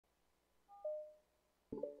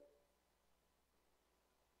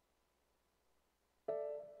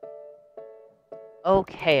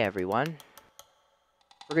Okay, everyone.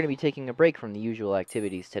 We're going to be taking a break from the usual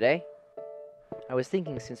activities today. I was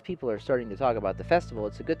thinking since people are starting to talk about the festival,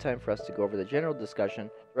 it's a good time for us to go over the general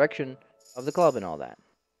discussion, direction of the club, and all that.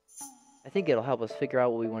 I think it'll help us figure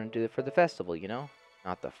out what we want to do for the festival, you know?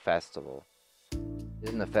 Not the festival.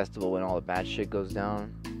 Isn't the festival when all the bad shit goes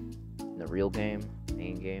down? In the real game?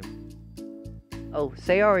 Main game? Oh,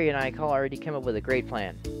 Sayori and I already came up with a great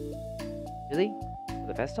plan. Really? For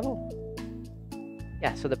the festival?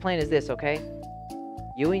 Yeah, so the plan is this, okay?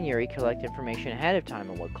 You and Yuri collect information ahead of time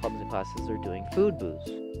on what clubs and classes are doing food booths.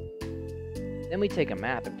 Then we take a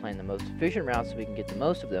map and plan the most efficient route so we can get the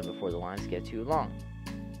most of them before the lines get too long.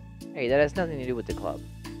 Hey, that has nothing to do with the club.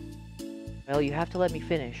 Well, you have to let me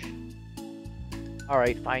finish.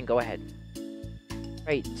 Alright, fine, go ahead.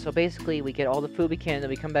 Right, so basically we get all the food we can, then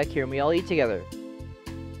we come back here and we all eat together.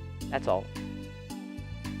 That's all.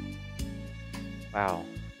 Wow,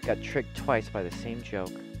 I got tricked twice by the same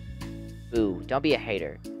joke. Boo, don't be a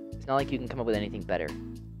hater. It's not like you can come up with anything better.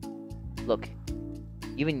 Look,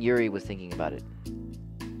 even Yuri was thinking about it.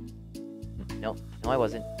 No, I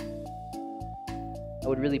wasn't. I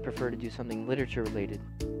would really prefer to do something literature related.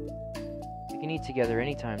 We can eat together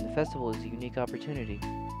anytime. The festival is a unique opportunity.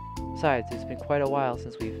 Besides, it's been quite a while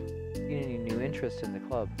since we've seen any new interest in the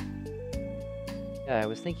club. Yeah, I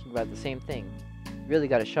was thinking about the same thing. You really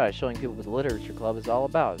got a shot at showing people what the literature club is all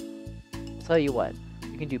about. I'll tell you what,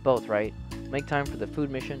 you can do both, right? Make time for the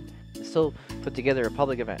food mission and still put together a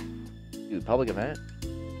public event. Dude, public event?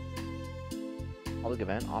 Public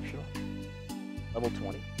event, optional? Level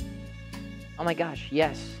 20. Oh my gosh,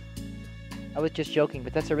 yes! I was just joking,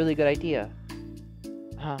 but that's a really good idea.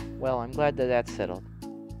 Well, I'm glad that that's settled.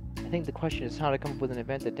 I think the question is how to come up with an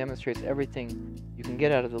event that demonstrates everything you can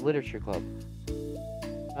get out of the literature club.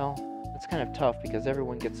 Well, that's kind of tough because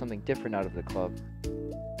everyone gets something different out of the club.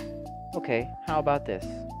 Okay, how about this?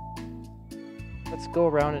 Let's go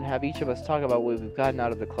around and have each of us talk about what we've gotten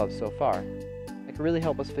out of the club so far. That could really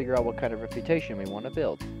help us figure out what kind of reputation we want to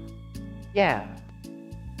build. Yeah!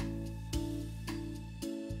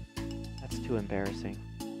 That's too embarrassing.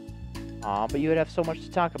 Aw, but you would have so much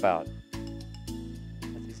to talk about.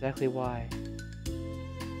 That's exactly why.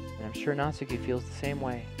 And I'm sure Natsuki feels the same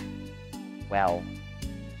way. Well,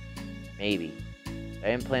 maybe.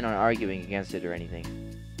 I didn't plan on arguing against it or anything.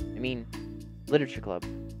 I mean, literature club.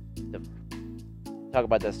 Talk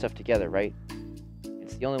about that stuff together, right?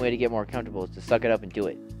 It's the only way to get more comfortable is to suck it up and do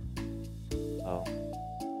it. Oh.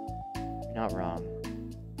 You're not wrong.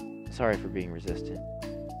 Sorry for being resistant.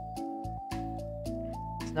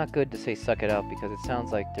 It's not good to say suck it up because it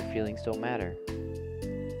sounds like their feelings don't matter.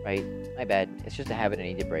 Right? My bad. It's just a habit I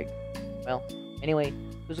need to break. Well, anyway,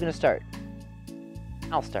 who's gonna start?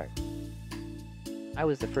 I'll start. I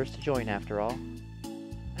was the first to join after all.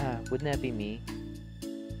 Wouldn't that be me?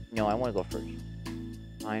 No, I want to go first.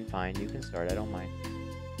 Fine, you can start, I don't mind.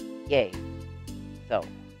 Yay! So.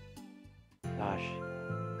 Gosh,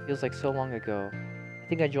 feels like so long ago. I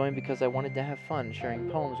think I joined because I wanted to have fun sharing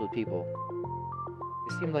poems with people.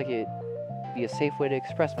 It seemed like it'd be a safe way to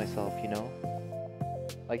express myself, you know?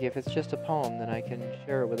 Like if it's just a poem, then I can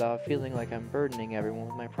share it without feeling like I'm burdening everyone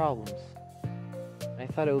with my problems. And I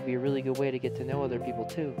thought it would be a really good way to get to know other people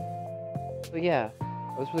too. So yeah,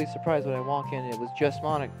 I was really surprised when I walked in and it was just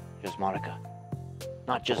Monica. Just Monica.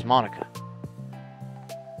 Not just Monica.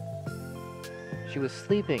 She was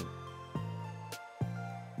sleeping.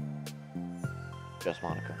 Just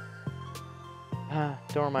Monica.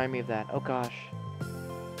 Don't remind me of that. Oh gosh.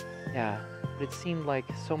 Yeah, but it seemed like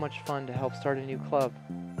so much fun to help start a new club.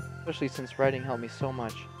 Especially since writing helped me so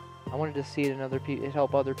much. I wanted to see it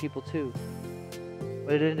help other people too.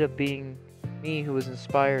 But it ended up being me who was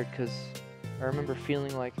inspired because I remember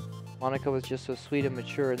feeling like Monica was just so sweet and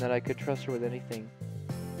mature and that I could trust her with anything.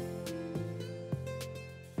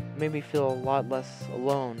 It made me feel a lot less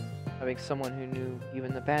alone, having someone who knew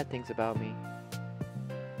even the bad things about me.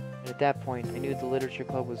 And at that point, I knew the literature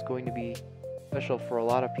club was going to be special for a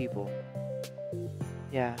lot of people.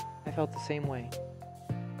 Yeah, I felt the same way.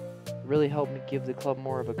 It really helped me give the club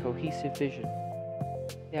more of a cohesive vision.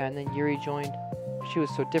 Yeah, and then Yuri joined. She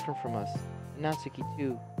was so different from us. And Natsuki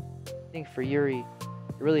too. I think for Yuri,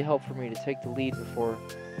 it really helped for me to take the lead before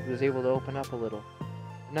he was able to open up a little.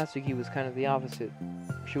 But Natsuki was kind of the opposite.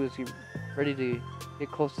 She was ready to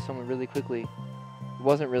get close to someone really quickly. She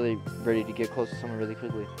wasn't really ready to get close to someone really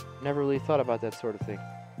quickly. I never really thought about that sort of thing.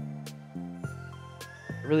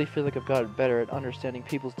 I really feel like I've gotten better at understanding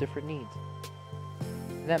people's different needs.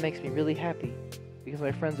 And that makes me really happy, because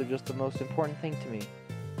my friends are just the most important thing to me.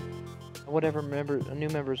 And whatever new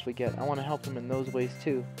members we get, I want to help them in those ways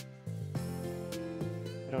too.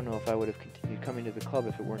 I don't know if I would have continued be coming to the club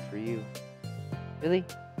if it weren't for you. Really?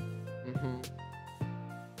 Mm-hmm.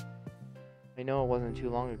 I know it wasn't too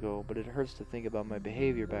long ago, but it hurts to think about my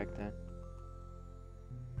behavior back then.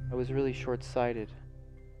 I was really short-sighted.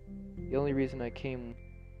 The only reason I came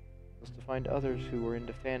was to find others who were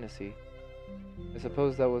into fantasy. I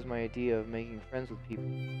suppose that was my idea of making friends with people.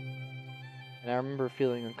 And I remember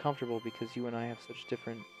feeling uncomfortable because you and I have such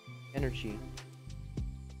different energy.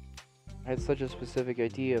 I had such a specific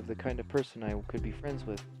idea of the kind of person I could be friends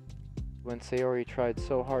with. When Sayori tried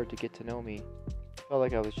so hard to get to know me, I felt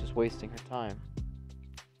like I was just wasting her time.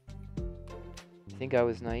 I think I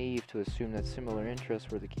was naive to assume that similar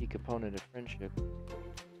interests were the key component of friendship.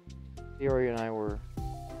 Sayori and I were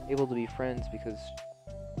able to be friends because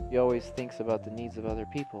she always thinks about the needs of other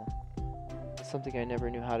people. It's something I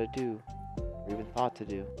never knew how to do, or even thought to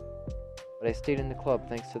do. But I stayed in the club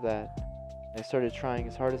thanks to that. I started trying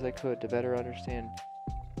as hard as I could to better understand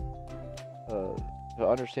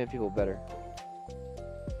people better.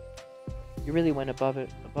 You really went above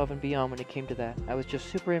and beyond when it came to that. I was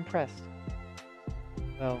just super impressed.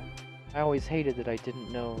 Well, I always hated that I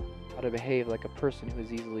didn't know how to behave like a person who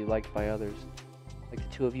is easily liked by others, like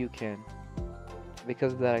the two of you can.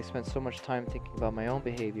 Because of that, I spent so much time thinking about my own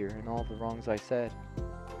behavior and all the wrongs I said.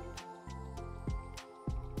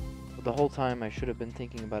 But the whole time, I should have been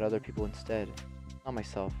thinking about other people instead, not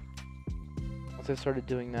myself. Once I started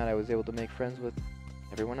doing that, I was able to make friends with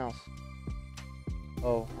everyone else.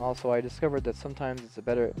 Oh, also, I discovered that sometimes it's a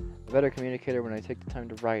better communicator when I take the time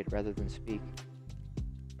to write rather than speak.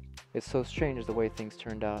 It's so strange the way things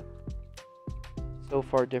turned out. So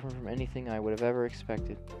far different from anything I would have ever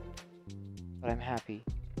expected. But I'm happy.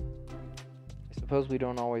 I suppose we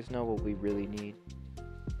don't always know what we really need.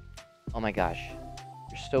 Oh my gosh.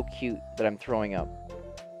 You're so cute that I'm throwing up.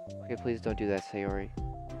 Okay, please don't do that, Sayori.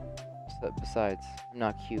 Besides, I'm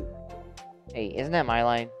not cute. Hey, isn't that my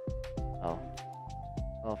line? Oh.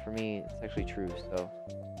 Well, for me, it's actually true, so...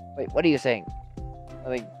 Wait, what are you saying?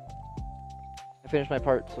 I finished my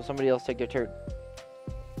part, so somebody else take their turn.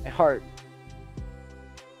 My heart.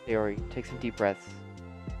 Sayori, take some deep breaths.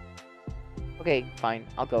 Okay, fine,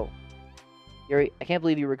 I'll go. Yuri, I can't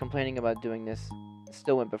believe you were complaining about doing this. It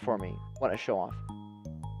still went before me. What a show-off.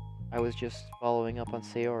 I was just following up on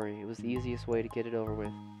Sayori. It was the easiest way to get it over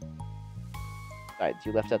with. Besides,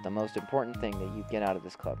 you left out the most important thing that you get out of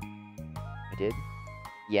this club. I did?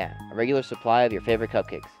 Yeah, a regular supply of your favorite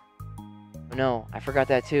cupcakes. Oh no, I forgot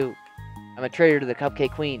that too. I'm a traitor to the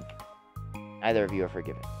Cupcake Queen. Neither of you are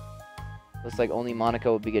forgiven. Looks like only Monica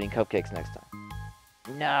will be getting cupcakes next time.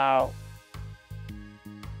 No!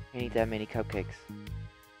 Can't eat that many cupcakes.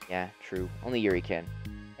 Yeah, true. Only Yuri can.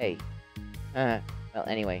 Hey. Well,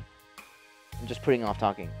 anyway. I'm just putting off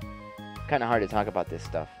talking. It's kinda hard to talk about this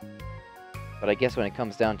stuff. But I guess when it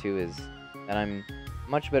comes down to is that I'm a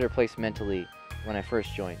much better placed mentally when I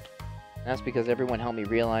first joined. And that's because everyone helped me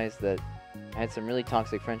realize that I had some really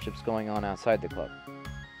toxic friendships going on outside the club.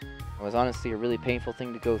 It was honestly a really painful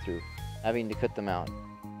thing to go through, having to cut them out.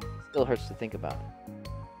 It still hurts to think about.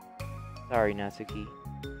 Sorry, Natsuki.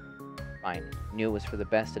 Fine, I knew it was for the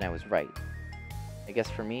best and I was right. I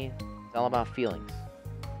guess for me, it's all about feelings.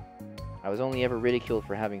 I was only ever ridiculed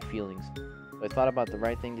for having feelings, so I thought about the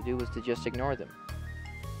right thing to do was to just ignore them.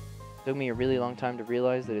 It took me a really long time to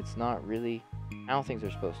realize that it's not really how things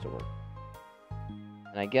are supposed to work.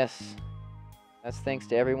 And I guess that's thanks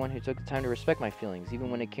to everyone who took the time to respect my feelings,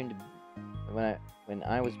 even when it came to when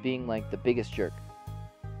I was being like the biggest jerk.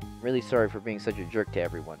 I'm really sorry for being such a jerk to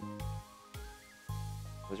everyone.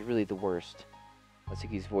 It was really the worst.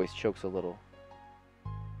 Natsuki's voice chokes a little.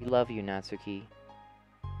 We love you, Natsuki.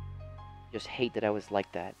 Just hate that I was like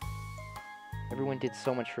that. Everyone did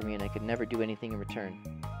so much for me and I could never do anything in return.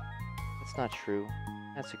 That's not true.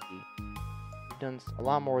 Natsuki, you've done a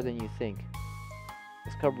lot more than you think.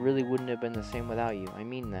 This club really wouldn't have been the same without you. I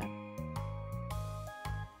mean that.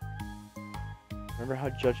 Remember how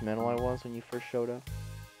judgmental I was when you first showed up?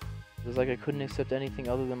 It was like I couldn't accept anything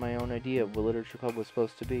other than my own idea of what Literature Club was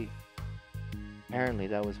supposed to be. Apparently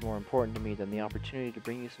that was more important to me than the opportunity to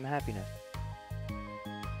bring you some happiness.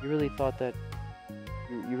 You really thought that...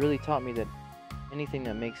 You really taught me that anything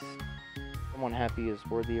that makes someone happy is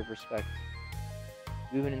worthy of respect.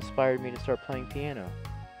 You even inspired me to start playing piano.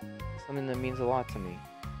 It's something that means a lot to me.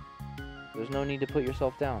 There's no need to put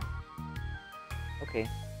yourself down. Okay.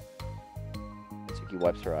 Natsuki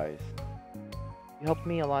wipes her eyes. You helped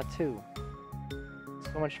me a lot too.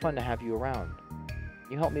 It's so much fun to have you around.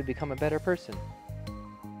 You helped me become a better person.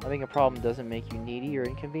 Having a problem doesn't make you needy or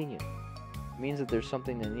inconvenient. It means that there's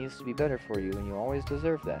something that needs to be better for you, and you always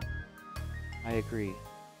deserve that. I agree.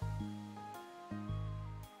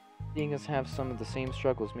 Seeing us have some of the same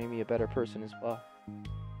struggles made me a better person as well.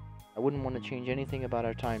 I wouldn't want to change anything about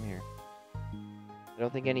our time here. I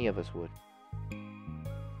don't think any of us would.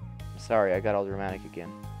 I'm sorry, I got all dramatic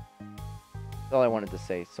again. That's all I wanted to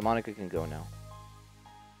say, so Monica can go now.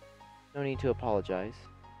 No need to apologize.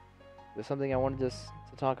 It was something I wanted us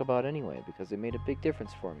to talk about anyway, because it made a big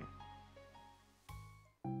difference for me.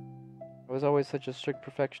 I was always such a strict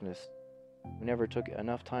perfectionist, who never took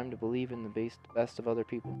enough time to believe in the best of other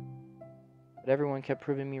people. But everyone kept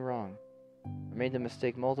proving me wrong. I made the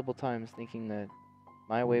mistake multiple times thinking that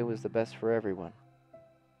my way was the best for everyone.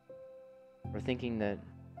 Or thinking that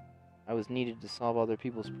I was needed to solve other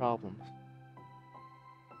people's problems.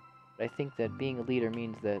 But I think that being a leader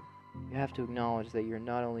means that you have to acknowledge that you're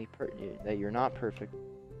not perfect,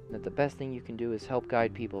 and that the best thing you can do is help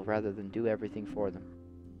guide people rather than do everything for them.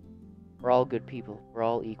 We're all good people. We're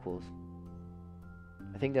all equals.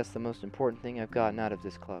 I think that's the most important thing I've gotten out of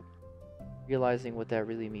this club. Realizing what that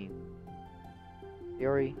really means.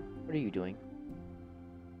 Sayori, what are you doing?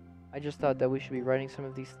 I just thought that we should be writing some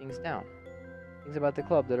of these things down. Things about the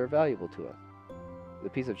club that are valuable to us.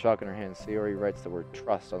 With a piece of chalk in her hand, Sayori writes the word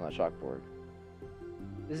trust on the chalkboard.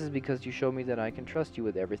 This is because you show me that I can trust you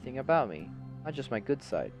with everything about me, not just my good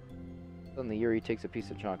side. Suddenly Yuri takes a piece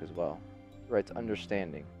of chalk as well. She writes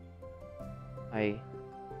understanding. I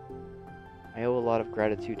owe a lot of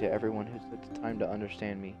gratitude to everyone who took the time to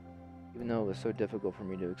understand me, even though it was so difficult for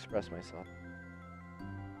me to express myself.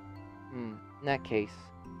 In that case,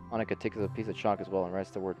 Monica takes a piece of chalk as well and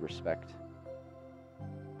writes the word respect.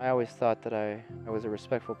 I always thought that I was a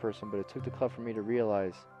respectful person, but it took the club for me to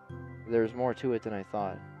realize that there was more to it than I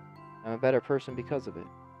thought. I'm a better person because of it.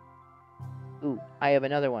 Ooh, I have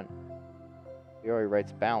another one. Sayori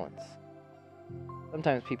writes balance.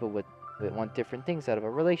 Sometimes people would want different things out of a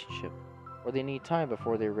relationship, or they need time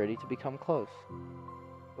before they're ready to become close.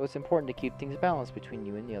 So it's important to keep things balanced between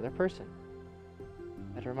you and the other person.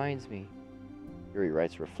 That reminds me. Yuri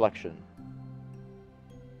writes reflection.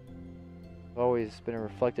 I've always been a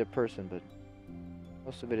reflective person, but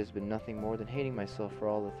most of it has been nothing more than hating myself for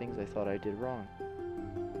all the things I thought I did wrong.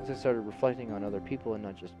 Once I started reflecting on other people and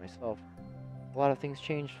not just myself, a lot of things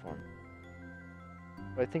changed for me.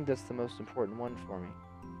 But I think that's the most important one for me.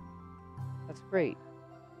 That's great.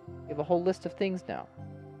 You have a whole list of things now.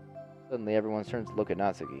 Suddenly everyone turns to look at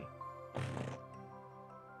Natsuki.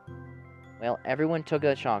 Well, everyone took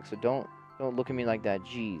a chalk, so don't look at me like that,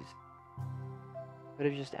 jeez. Could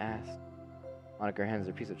have just asked. Monica hands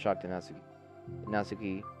a piece of chalk to Natsuki.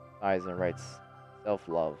 Natsuki sighs and writes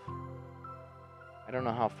self-love. I don't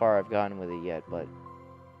know how far I've gotten with it yet, but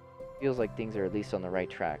it feels like things are at least on the right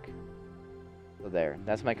track. So there,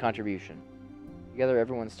 that's my contribution. Together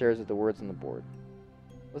everyone stares at the words on the board.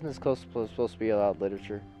 Wasn't this supposed to be about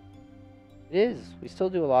literature? It is. We still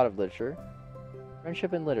do a lot of literature.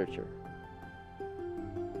 Friendship and literature.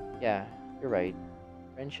 Yeah, you're right.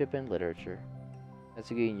 Friendship and literature.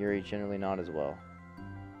 Natsuki and Yuri generally nod as well.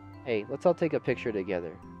 Hey, let's all take a picture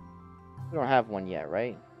together. We don't have one yet,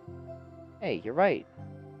 right? Hey, you're right.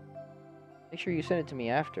 Make sure you send it to me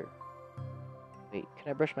after. Wait, can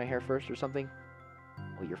I brush my hair first or something?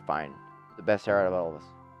 Oh, you're fine. You're the best hair out of all of us.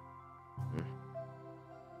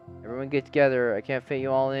 Everyone get together. I can't fit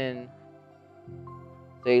you all in.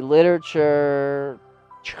 Say literature.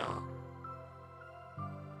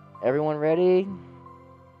 Everyone ready?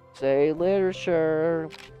 Say literature.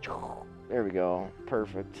 There we go.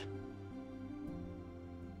 Perfect.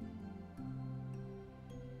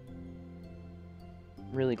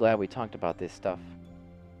 I'm really glad we talked about this stuff.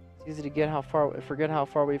 It's easy to forget how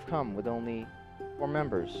far we've come with only 4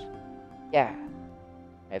 members. Yeah.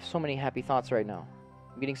 I have so many happy thoughts right now.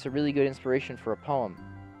 I'm getting some really good inspiration for a poem.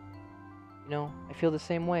 You know, I feel the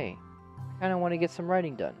same way. I kind of want to get some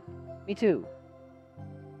writing done. Me too.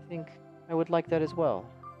 I think I would like that as well.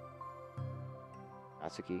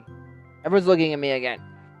 Natsuki. Everyone's looking at me again.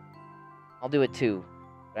 I'll do it too,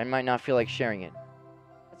 but I might not feel like sharing it.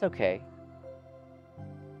 That's okay.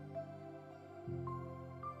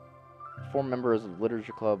 4 members of the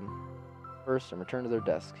Literature Club first and return to their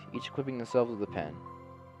desks, each equipping themselves with a pen.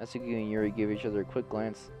 Natsuki and Yuri give each other a quick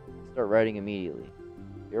glance and start writing immediately.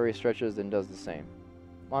 Yuri stretches and does the same.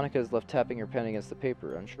 Monica is left tapping her pen against the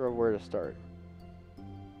paper, unsure of where to start.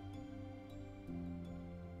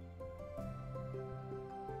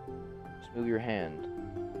 Just move your hand,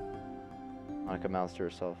 Monica mouths to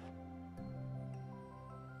herself.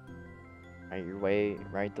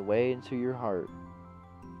 Write the way into your heart.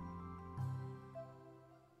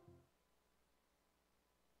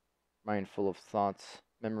 Mind full of thoughts,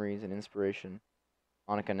 memories, and inspiration,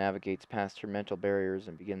 Monica navigates past her mental barriers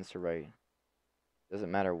and begins to write. Doesn't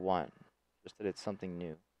matter what. Just that it's something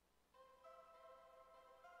new.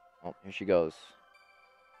 Oh, here she goes.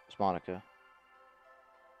 It's Monica.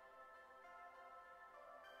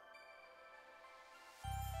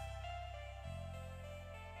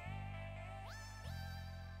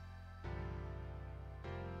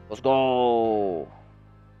 Let's go.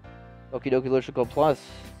 Doki Doki Literature Go Plus.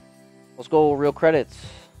 Let's go. Real credits.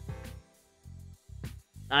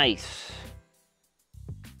 Nice.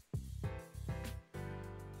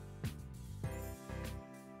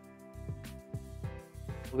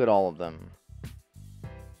 Look at all of them.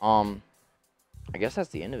 I guess that's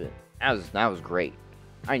the end of it. That was great.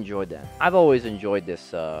 I enjoyed that. I've always enjoyed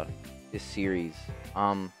this this series.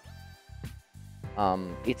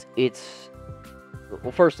 It's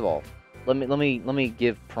well, first of all, let me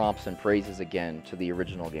give prompts and praises again to the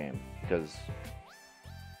original game, because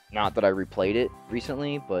not that I replayed it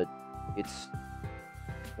recently, but it's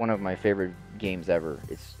one of my favorite games ever.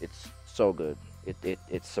 It's so good.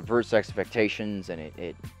 It subverts expectations, and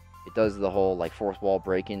it does the whole like fourth wall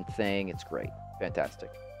breaking thing. It's great, fantastic.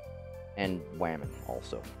 And Whammon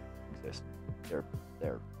also exist. There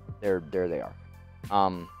they are.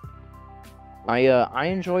 I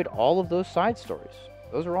enjoyed all of those side stories.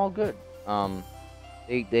 Those are all good.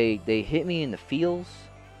 They hit me in the feels.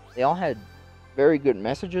 They all had very good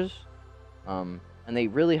messages. And they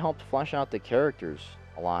really helped flesh out the characters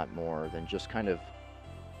a lot more than just kind of,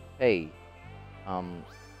 hey,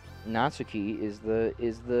 Natsuki is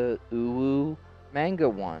the uwu manga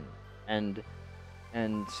one, and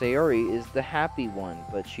Sayori is the happy one,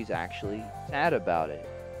 but she's actually sad about it.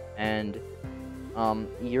 And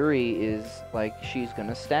Yuri is like, she's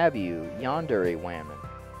gonna stab you, yandere whammon.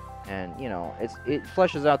 And you know, it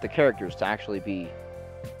fleshes out the characters to actually be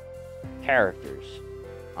characters.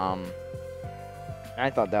 I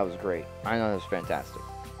thought that was great. I thought that was fantastic.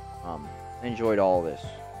 I enjoyed all this.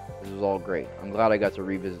 This was all great. I'm glad I got to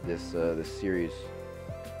revisit this this series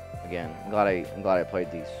again. I'm glad I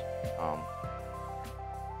played these.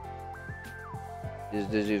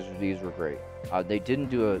 These were great. They didn't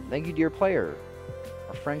do a thank you, dear player,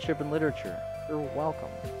 or friendship and literature. You're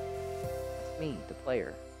welcome. That's me, the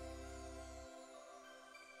player.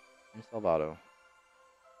 I'm Salvato.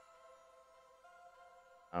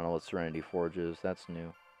 I don't know what Serenity Forge is. That's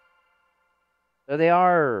new. There they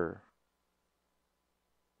are.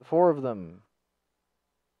 The 4 of them.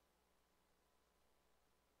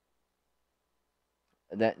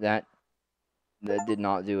 That did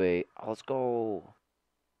not do a. Oh, let's go.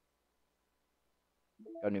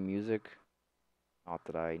 Got new music. Not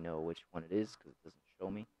that I know which one it is because it doesn't show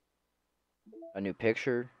me. A new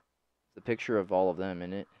picture. The picture of all of them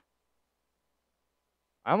in it.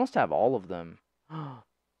 I almost have all of them.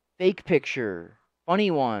 Fake picture. Funny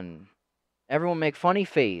one. Everyone make funny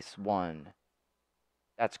face one.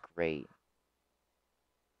 That's great.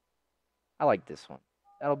 I like this one.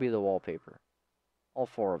 That'll be the wallpaper. All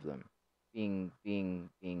 4 of them being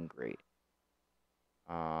great.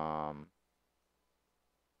 And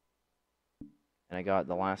I got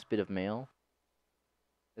the last bit of mail.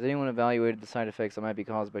 Has anyone evaluated the side effects that might be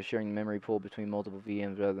caused by sharing the memory pool between multiple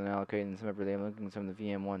VMs rather than allocating some every day? I'm looking at some of the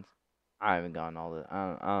VM ones. I haven't gotten all the.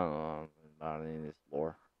 I don't know about any of this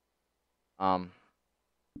lore.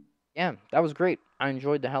 Yeah, that was great. I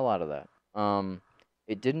enjoyed the hell out of that.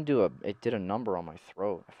 It did a number on my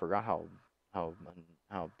throat. I forgot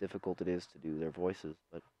how difficult it is to do their voices,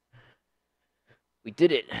 but we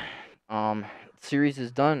did it. Series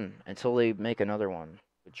is done until they make another one,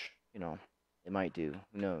 which, you know, they might do.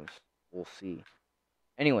 Who knows? We'll see.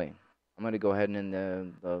 Anyway, I'm gonna go ahead and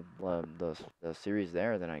end the series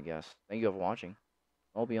there. Then I guess. Thank you all for watching.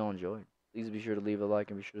 I hope you all enjoyed. Please be sure to leave a like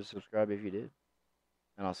and be sure to subscribe if you did.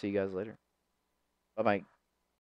 And I'll see you guys later. Bye bye.